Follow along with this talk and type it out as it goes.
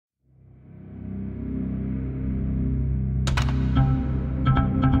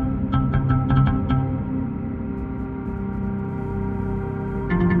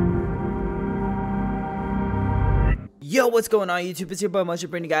Yo, what's going on YouTube? It's your boy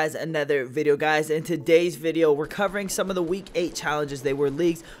Motion bringing you guys another video, guys. In today's video, we're covering some of the week 8 challenges. They were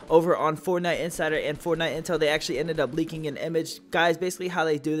leaked over on Fortnite Insider and Fortnite Intel. They actually ended up leaking an image. Guys, basically how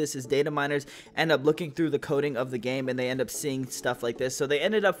they do this is data miners end up looking through the coding of the game and they end up seeing stuff like this. So they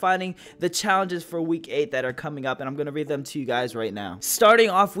ended up finding the challenges for week 8 that are coming up, and I'm going to read them to you guys right now.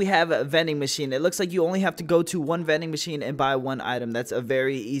 Starting off, we have a vending machine. It looks like you only have to go to one vending machine and buy one item. That's a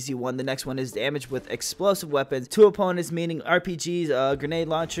very easy one. The next one is damage with explosive weapons to opponents, meaning RPGs, grenade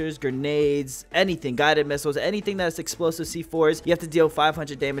launchers, grenades, anything, guided missiles, anything that's explosive C4s. You have to deal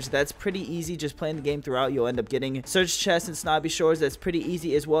 500 damage. That's pretty easy. Just playing the game throughout, you'll end up getting search chests in Snobby Shores. That's pretty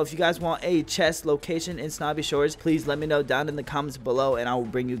easy as well. If you guys want a chest location in Snobby Shores, please let me know down in the comments below and I will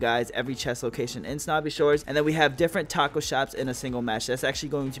bring you guys every chest location in Snobby Shores. And then we have different taco shops in a single match. That's actually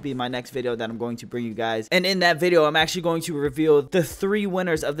going to be my next video that I'm going to bring you guys. And in that video, I'm actually going to reveal the 3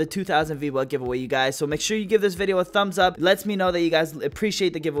 winners of the 2000 V-Buck giveaway, you guys. So make sure you give this video a thumbs up. Lets me know that you guys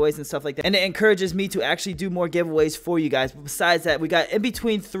appreciate the giveaways and stuff like that, and it encourages me to actually do more giveaways for you guys. But besides that, we got in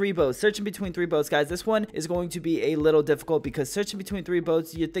between 3 boats, searching between 3 boats, guys. This one is going to be a little difficult because searching between 3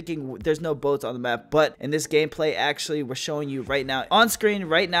 boats, you're thinking there's no boats on the map, but in this gameplay, actually, we're showing you right now on screen.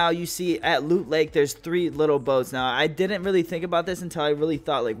 Right now, you see at Loot Lake, there's 3 little boats. Now, I didn't really think about this until I really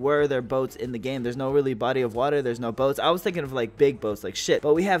thought, like, where are there boats in the game? There's no really body of water. There's no boats. I was thinking of like big boats, like shit,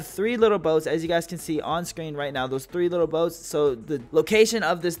 but we have 3 little boats, as you guys can see on screen right now. Those 3 little boats. So the location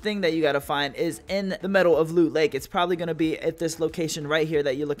of this thing that you gotta find is in the middle of Loot Lake. It's probably gonna be at this location right here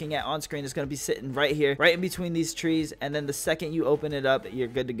that you're looking at on screen. Is gonna be sitting right here, right in between these trees, and then the second you open it up, you're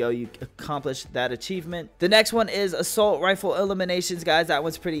good to go. You accomplish that achievement. The next one is assault rifle eliminations, guys. That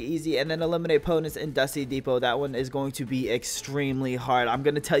one's pretty easy. And then eliminate opponents in Dusty Depot. That one is going to be extremely hard. I'm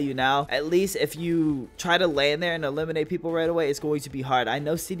gonna tell you now, at least if you try to land there and eliminate people right away, it's going to be hard. I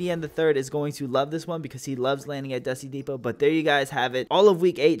know CDN the third is going to love this one because he loves landing at Dusty Depot, but there you guys have it. All of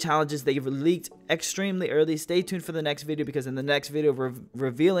week 8 challenges, they leaked extremely early. Stay tuned for the next video because in the next video we're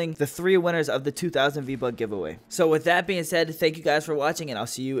revealing the 3 winners of the 2000 V-Buck giveaway. So with that being said, thank you guys for watching and I'll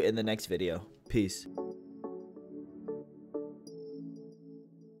see you in the next video. Peace.